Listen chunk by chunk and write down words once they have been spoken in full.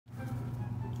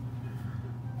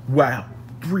Wow,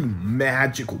 3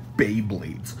 magical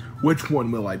Beyblades. Which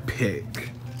one will I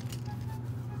pick?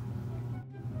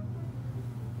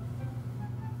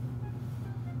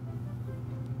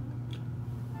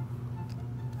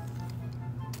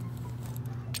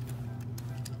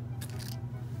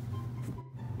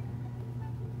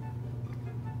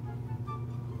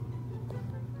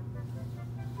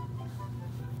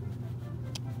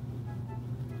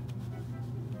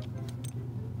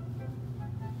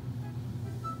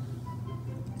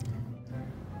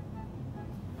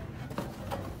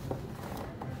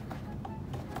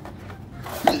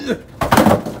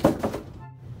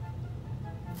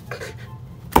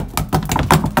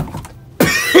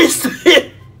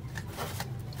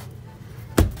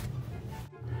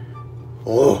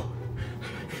 Oh.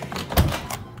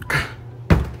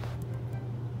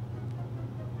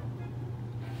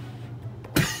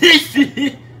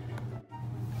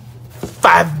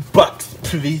 $5,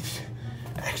 please.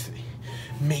 Actually,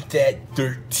 make that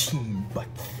 13 bucks.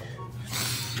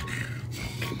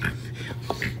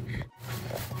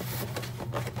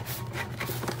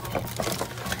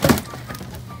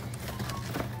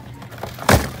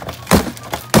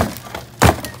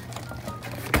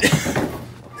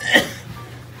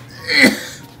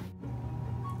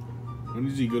 When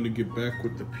is he gonna get back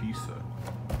with the pizza?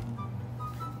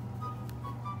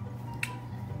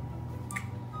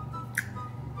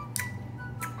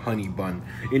 Honey bun.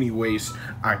 Anyways,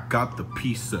 I got the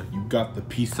pizza. You got the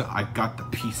pizza. I got the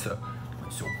pizza.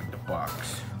 Let's open the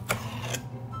box.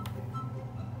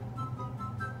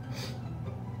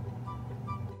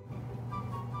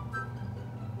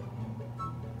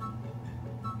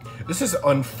 This is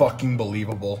unfucking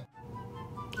believable.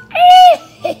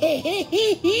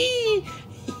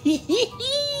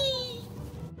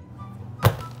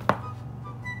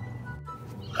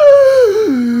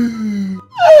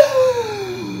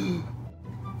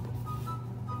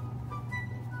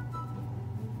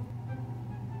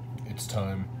 It's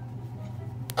time.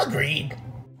 Agreed.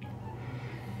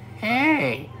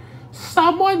 Hey,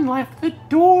 someone left the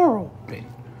door open.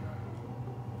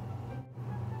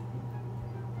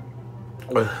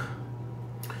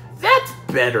 That's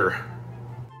better.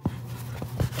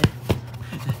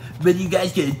 What are you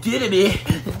guys gonna do to me?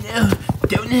 No,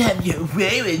 don't have your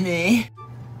way with me.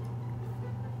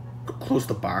 Close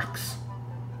the box.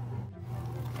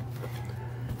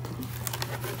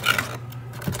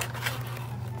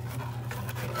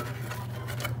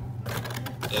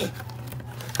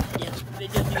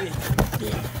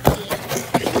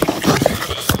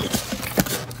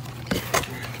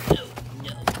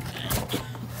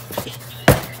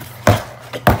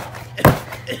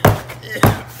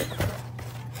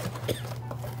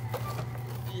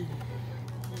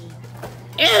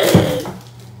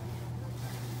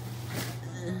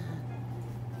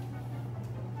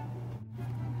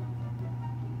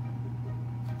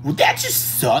 Well, that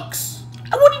just sucks.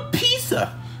 I wanted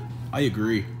pizza. I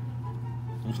agree.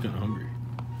 I was kind of hungry.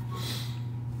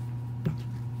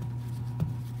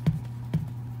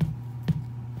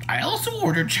 I also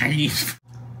ordered Chinese.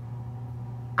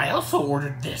 I also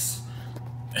ordered this.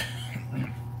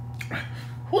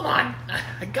 Hold on.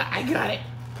 I got it.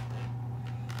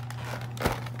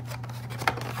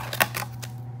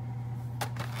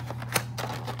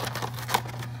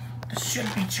 This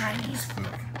should be Chinese food.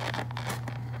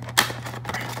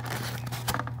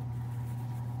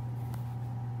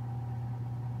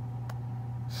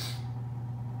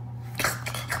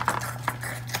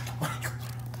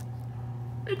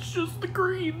 It's just the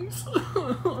greens.